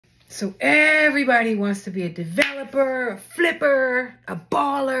So everybody wants to be a developer, a flipper, a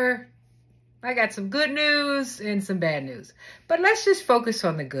baller. I got some good news and some bad news. But let's just focus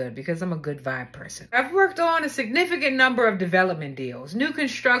on the good because I'm a good vibe person. I've worked on a significant number of development deals, new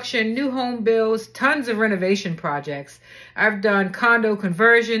construction, new home builds, tons of renovation projects. I've done condo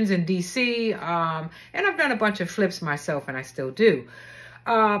conversions in DC, and I've done a bunch of flips myself, and I still do.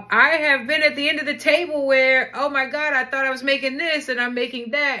 I have been at the end of the table where, oh my God, I thought I was making this and I'm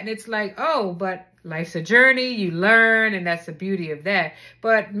making that. And it's like, oh, but life's a journey, you learn, and that's the beauty of that.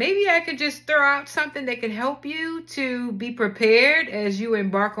 But maybe I could just throw out something that can help you to be prepared as you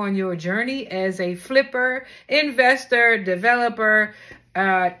embark on your journey as a flipper, investor, developer,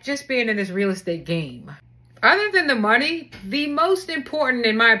 just being in this real estate game. Other than the money, the most important,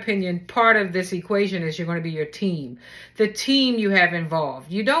 in my opinion, part of this equation is you're going to be your team. The team you have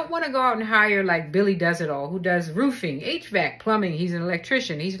involved. You don't want to go out and hire like Billy Does It All, who does roofing, HVAC, plumbing. He's an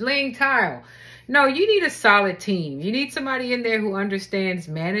electrician. He's laying tile. No, you need a solid team. You need somebody in there who understands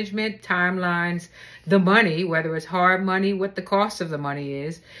management, timelines, the money, whether it's hard money, what the cost of the money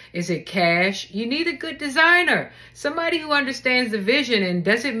is. Is it cash? You need a good designer, somebody who understands the vision and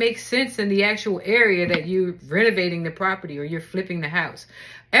does it make sense in the actual area that you're renovating the property or you're flipping the house.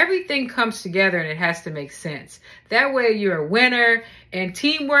 Everything comes together and it has to make sense. That way you're a winner, and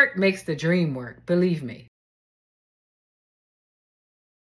teamwork makes the dream work, believe me.